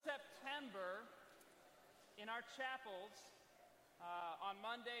in our chapels on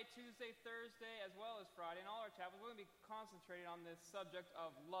Monday, Tuesday, Thursday, as well as Friday, in all our chapels, we're going to be concentrating on this subject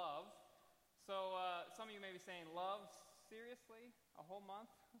of love. So some of you may be saying, love, seriously? A whole month?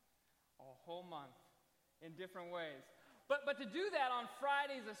 A whole month in different ways. But to do that on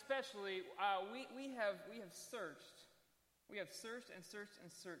Fridays especially, we have searched. We have searched and searched and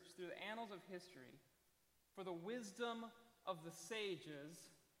searched through the annals of history for the wisdom of the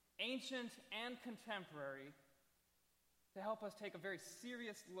sages, ancient and contemporary, to help us take a very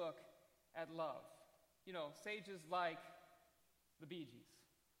serious look at love. You know, sages like the Bee Gees.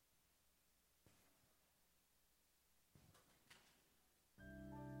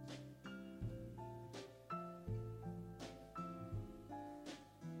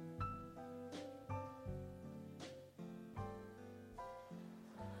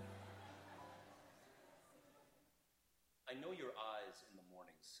 I know your eyes in the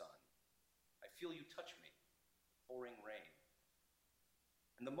morning sun. I feel you touch me, pouring rain.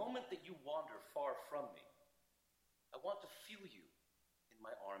 And the moment that you wander far from me, I want to feel you in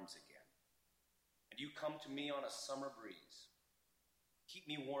my arms again. And you come to me on a summer breeze. Keep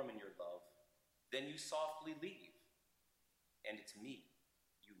me warm in your love, then you softly leave. And it's me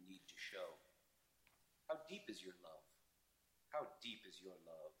you need to show. How deep is your love? How deep is your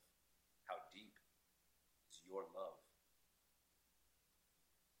love? How deep is your love?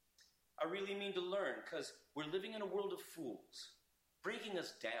 I really mean to learn, because we're living in a world of fools, breaking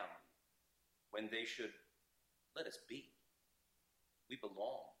us down when they should let us be. We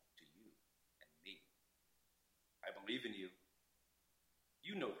belong to you and me. I believe in you.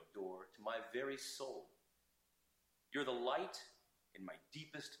 You know the door to my very soul. You're the light in my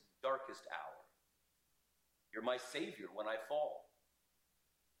deepest, darkest hour. You're my savior when I fall.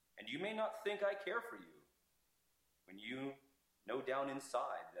 And you may not think I care for you when you know down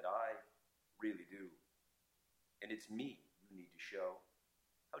inside that I really do. And it's me you need to show.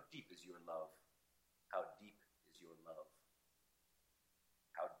 How deep is your love? How deep is your love?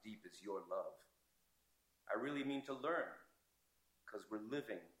 How deep is your love? I really mean to learn, because we're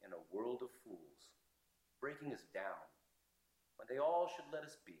living in a world of fools, breaking us down when they all should let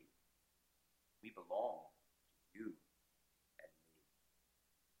us be. We belong to you and me.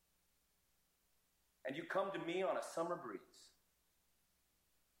 And you come to me on a summer breeze.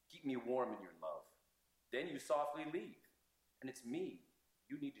 Keep me warm in your love. Then you softly leave. And it's me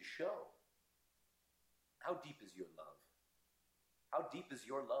you need to show. How deep is your love? How deep is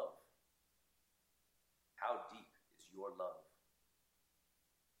your love? How deep is your love?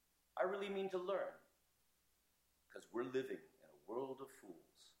 I really mean to learn, because we're living in a world of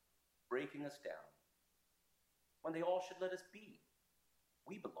fools, breaking us down, when they all should let us be.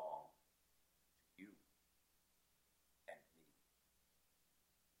 We belong to you and me.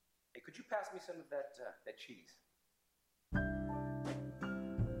 Hey, could you pass me some of that cheese?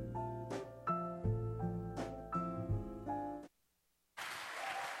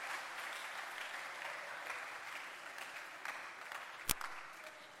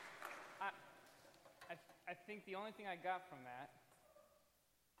 I think the only thing I got from that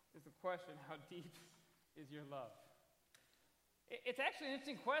is the question, how deep is your love? It's actually an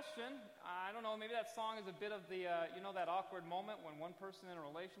interesting question. I don't know, maybe that song is a bit of the, that awkward moment when one person in a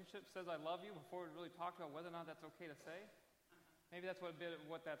relationship says, I love you, before we really talked about whether or not that's okay to say. Maybe that's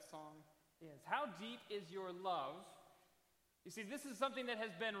what that song is. How deep is your love? You see, this is something that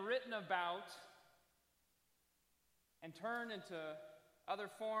has been written about and turned into other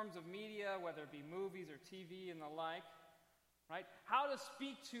forms of media, whether it be movies or TV and the like, right? How to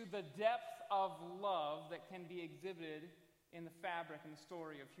speak to the depth of love that can be exhibited in the fabric and the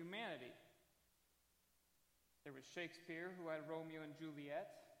story of humanity. There was Shakespeare, who had Romeo and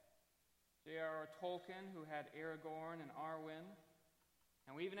Juliet, J.R.R. Tolkien, who had Aragorn and Arwen,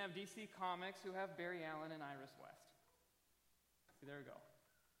 and we even have DC Comics, who have Barry Allen and Iris West. See, there we go.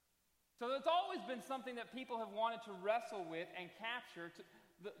 So it's always been something that people have wanted to wrestle with and capture,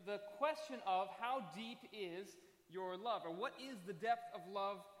 the question of how deep is your love, or what is the depth of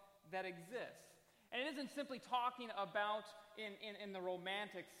love that exists. And it isn't simply talking about in the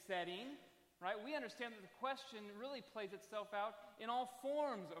romantic setting, right? We understand that the question really plays itself out in all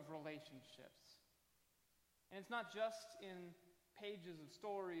forms of relationships. And it's not just in pages of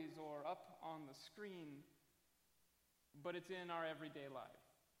stories or up on the screen, but it's in our everyday life.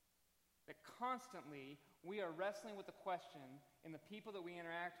 That constantly we are wrestling with the question in the people that we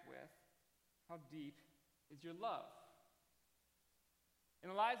interact with, how deep is your love?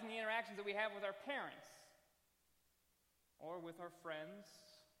 In the lives and the interactions that we have with our parents, or with our friends,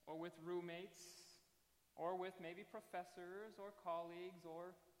 or with roommates, or with maybe professors or colleagues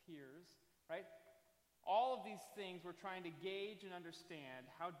or peers, right? all of these things, we're trying to gauge and understand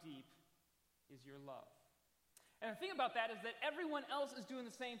how deep is your love. And the thing about that is that everyone else is doing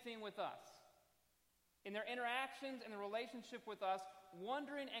the same thing with us. In their interactions, in their relationship with us,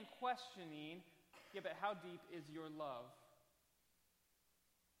 wondering and questioning, yeah, but how deep is your love?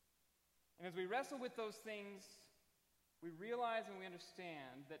 And as we wrestle with those things, we realize and we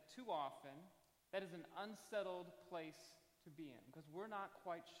understand that too often that is an unsettled place to be in because we're not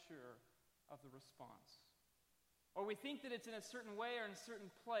quite sure of the response. Or we think that it's in a certain way or in a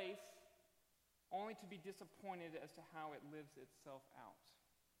certain place only to be disappointed as to how it lives itself out.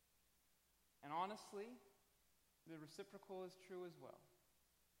 And honestly, the reciprocal is true as well.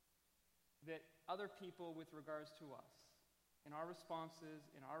 That other people with regards to us, in our responses,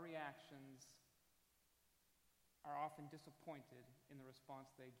 in our reactions, are often disappointed in the response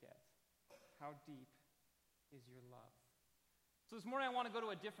they get. How deep is your love? So this morning I want to go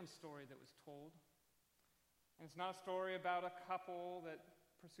to a different story that was told. And it's not a story about a couple that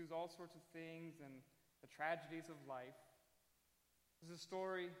pursues all sorts of things and the tragedies of life. This is a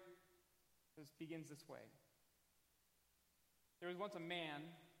story that begins this way. There was once a man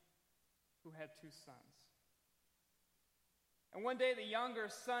who had 2 sons. And one day the younger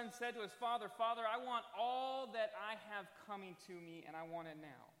son said to his father, "Father, I want all that I have coming to me, and I want it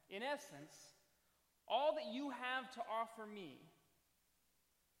now." In essence, all that you have to offer me,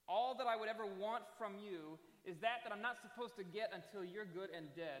 all that I would ever want from you, is that I'm not supposed to get until you're good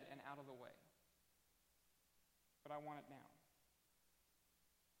and dead and out of the way. But I want it now.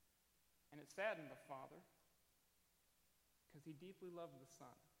 And it saddened the father because he deeply loved the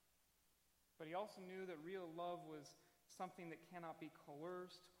son. But he also knew that real love was something that cannot be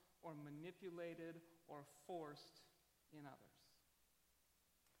coerced or manipulated or forced in others.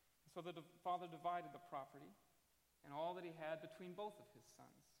 So the father divided the property and all that he had between both of his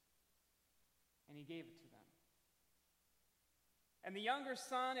sons, and he gave it to them. And the younger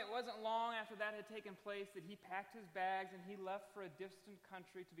son, it wasn't long after that had taken place that he packed his bags and he left for a distant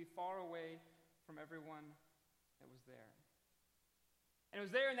country to be far away from everyone that was there. And it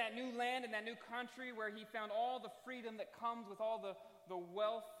was there in that new land, in that new country, where he found all the freedom that comes with all the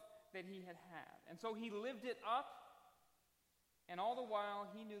wealth that he had had. And so he lived it up, and all the while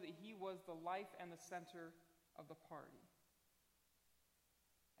he knew that he was the life and the center of the party.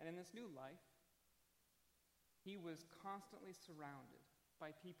 And in this new life, he was constantly surrounded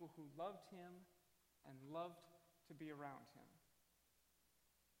by people who loved him and loved to be around him.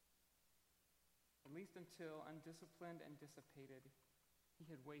 At least until, undisciplined and dissipated, he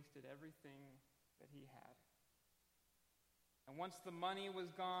had wasted everything that he had. And once the money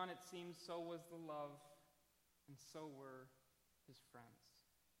was gone, it seemed so was the love, and so were his friends.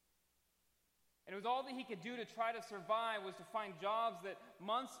 And it was all that he could do to try to survive was to find jobs that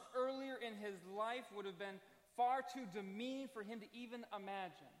months earlier in his life would have been far too demeaning for him to even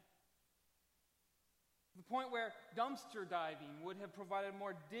imagine. To the point where dumpster diving would have provided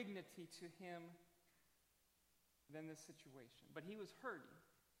more dignity to him than this situation. But he was hurting,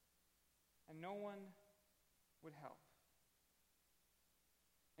 and no one would help.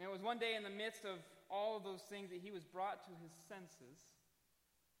 And it was one day in the midst of all of those things that he was brought to his senses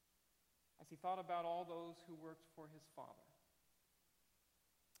as he thought about all those who worked for his father.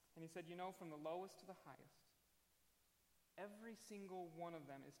 And he said, from the lowest to the highest, every single one of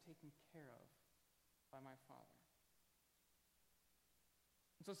them is taken care of by my father.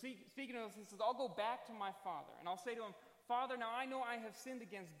 And so speaking of this, he says, I'll go back to my father, and I'll say to him, Father, now I know I have sinned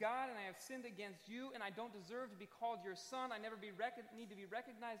against God, and I have sinned against you, and I don't deserve to be called your son. I never need to be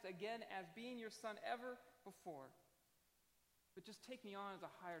recognized again as being your son ever before. But just take me on as a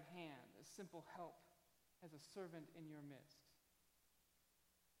hired hand, as simple help, as a servant in your midst.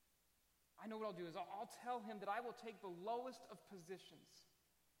 I know what I'll do is I'll tell him that I will take the lowest of positions,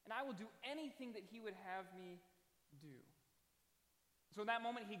 and I will do anything that he would have me do. So in that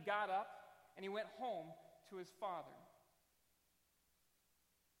moment, he got up and he went home to his father.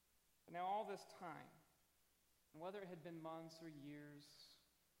 But now all this time, and whether it had been months or years,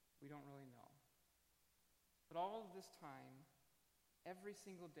 we don't really know. But all of this time, every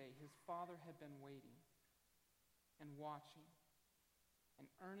single day, his father had been waiting and watching and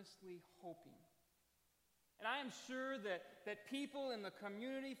earnestly hoping. And I am sure that people in the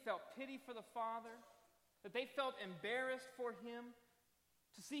community felt pity for the father, that they felt embarrassed for him,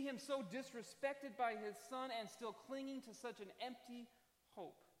 to see him so disrespected by his son and still clinging to such an empty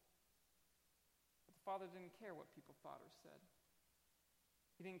hope. But the father didn't care what people thought or said.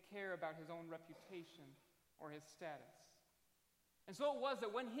 He didn't care about his own reputation or his status. And so it was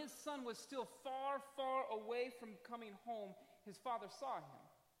that when his son was still far, far away from coming home, his father saw him.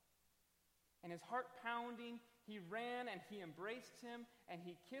 And his heart pounding, he ran and he embraced him and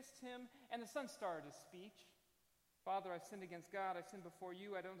he kissed him. And the son started his speech. Father, I've sinned against God. I've sinned before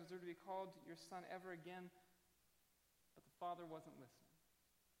you. I don't deserve to be called your son ever again. But the father wasn't listening.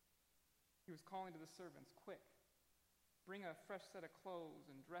 He was calling to the servants, quick, bring a fresh set of clothes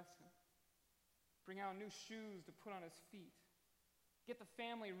and dress him. Bring out new shoes to put on his feet. Get the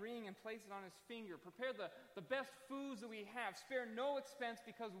family ring and place it on his finger. Prepare the best foods that we have. Spare no expense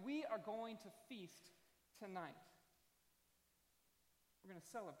because we are going to feast tonight. We're going to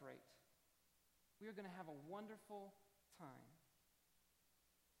celebrate. We are going to have a wonderful time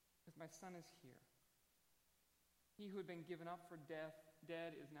because my son is here. He who had been given up for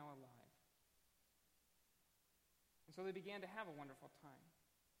dead is now alive. And so they began to have a wonderful time.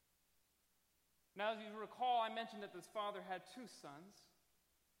 Now, as you recall, I mentioned that this father had two sons.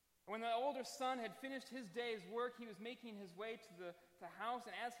 When the older son had finished his day's work, he was making his way to the house,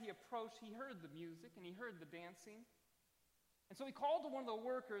 and as he approached, he heard the music and he heard the dancing. And so he called to one of the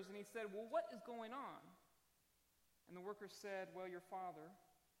workers and he said, well, what is going on? And the worker said, well, your father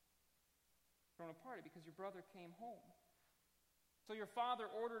thrown a party because your brother came home. So your father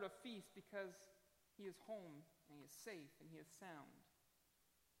ordered a feast because he is home and he is safe and he is sound.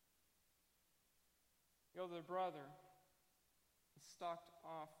 The older brother is stalked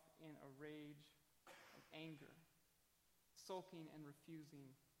off in a rage of anger, sulking and refusing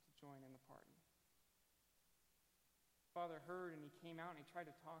to join in the party. Father heard and he came out and he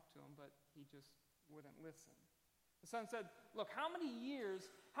tried to talk to him, but he just wouldn't listen. The son said, look, how many years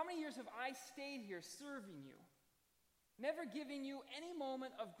have I stayed here serving you, never giving you any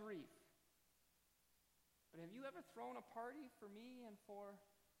moment of grief? But have you ever thrown a party for me and for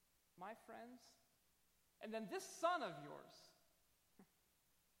my friends? And then this son of yours,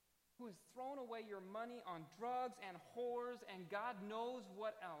 who has thrown away your money on drugs and whores and God knows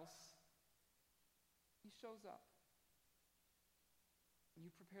what else, he shows up. And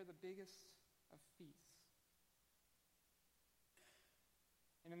you prepare the biggest of feasts.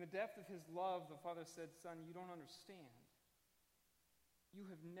 And in the depth of his love, the father said, son, you don't understand. You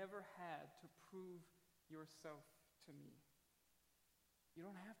have never had to prove yourself to me. You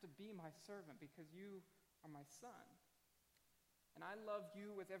don't have to be my servant because you are my son. And I love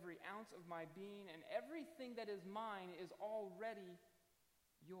you with every ounce of my being, and everything that is mine is already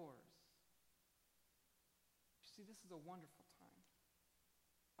yours. You see, this is a wonderful time.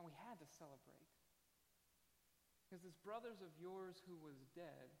 And we had to celebrate. Because this brother of yours who was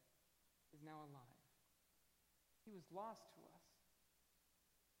dead is now alive. He was lost to us,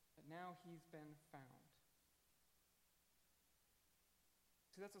 but now he's been found.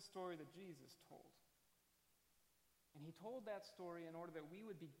 See, that's a story that Jesus told. And he told that story in order that we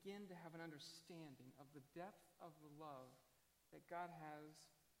would begin to have an understanding of the depth of the love that God has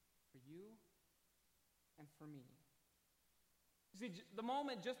for you and for me. You see, the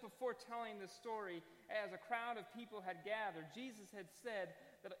moment just before telling this story, as a crowd of people had gathered, Jesus had said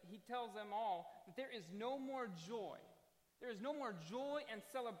that he tells them all that there is no more joy. There is no more joy and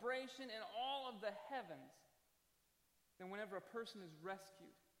celebration in all of the heavens than whenever a person is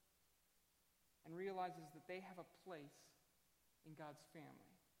rescued and realizes that they have a place in God's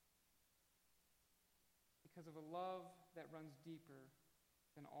family because of a love that runs deeper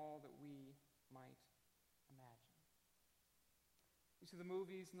than all that we might imagine. You see, the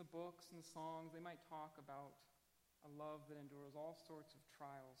movies and the books and the songs, they might talk about a love that endures all sorts of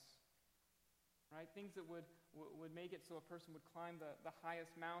trials, right? Things that would make it so a person would climb the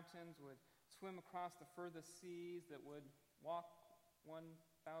highest mountains, would swim across the furthest seas, that would walk 1,000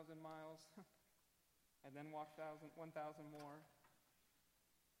 miles and then walk 1,000 more.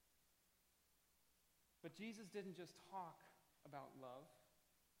 But Jesus didn't just talk about love.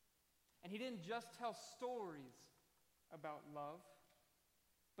 And he didn't just tell stories about love.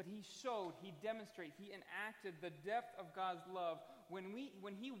 But he showed, he demonstrated, he enacted the depth of God's love when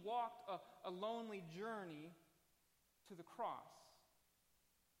he walked a lonely journey to the cross.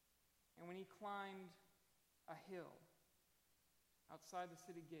 And when he climbed a hill outside the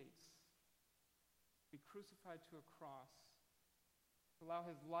city gates, be crucified to a cross, to allow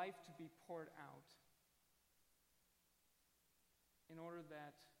his life to be poured out in order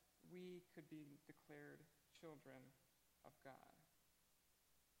that we could be declared children of God.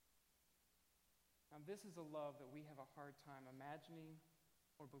 Now, this is a love that we have a hard time imagining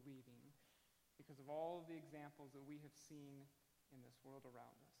or believing because of all of the examples that we have seen in this world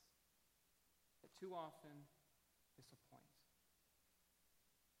around us that too often disappoint.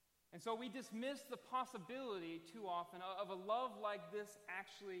 And so we dismiss the possibility too often of a love like this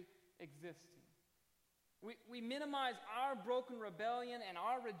actually existing. We minimize our broken rebellion and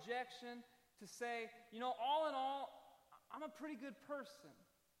our rejection to say, all in all, I'm a pretty good person.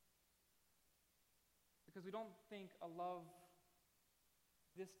 Because we don't think a love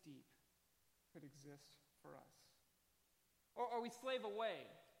this deep could exist for us. Or we slave away,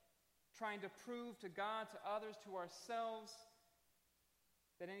 trying to prove to God, to others, to ourselves,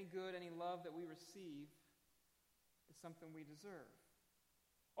 that any good, any love that we receive is something we deserve.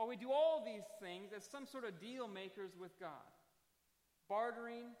 Or we do all these things as some sort of deal makers with God,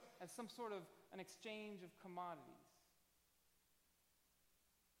 bartering as some sort of an exchange of commodities.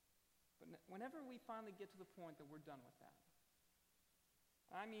 But whenever we finally get to the point that we're done with that,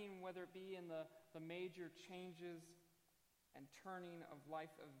 I mean whether it be in the major changes and turning of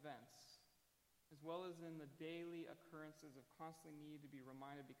life events, as well as in the daily occurrences of constantly need to be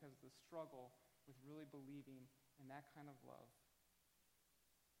reminded because of the struggle with really believing in that kind of love,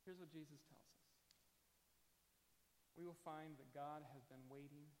 here's what Jesus tells us. We will find that God has been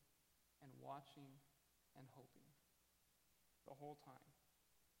waiting and watching and hoping the whole time,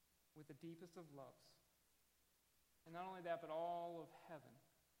 with the deepest of loves. And not only that, but all of heaven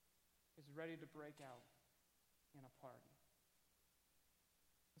is ready to break out in a party.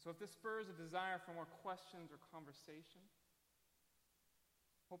 So if this spurs a desire for more questions or conversation,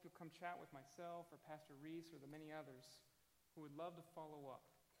 hope you'll come chat with myself or Pastor Reese or the many others who would love to follow up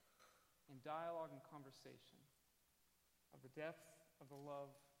in dialogue and conversation of the depth of the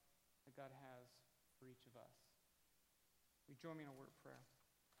love that God has for each of us. Will you join me in a word of prayer?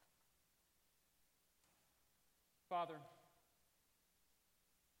 Father,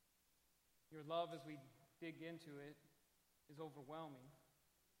 your love as we dig into it is overwhelming.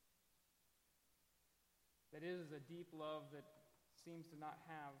 That is a deep love that seems to not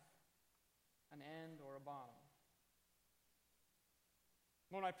have an end or a bottom.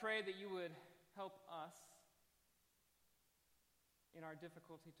 Lord, I pray that you would help us in our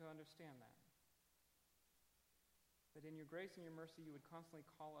difficulty to understand that. That in your grace and your mercy you would constantly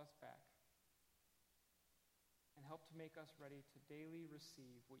call us back and help to make us ready to daily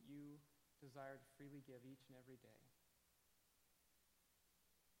receive what you desire to freely give each and every day.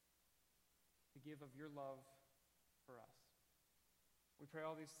 To give of your love for us. We pray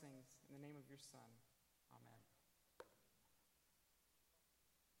all these things in the name of your Son. Amen.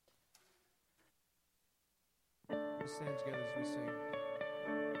 Let's stand together as we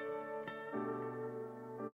sing.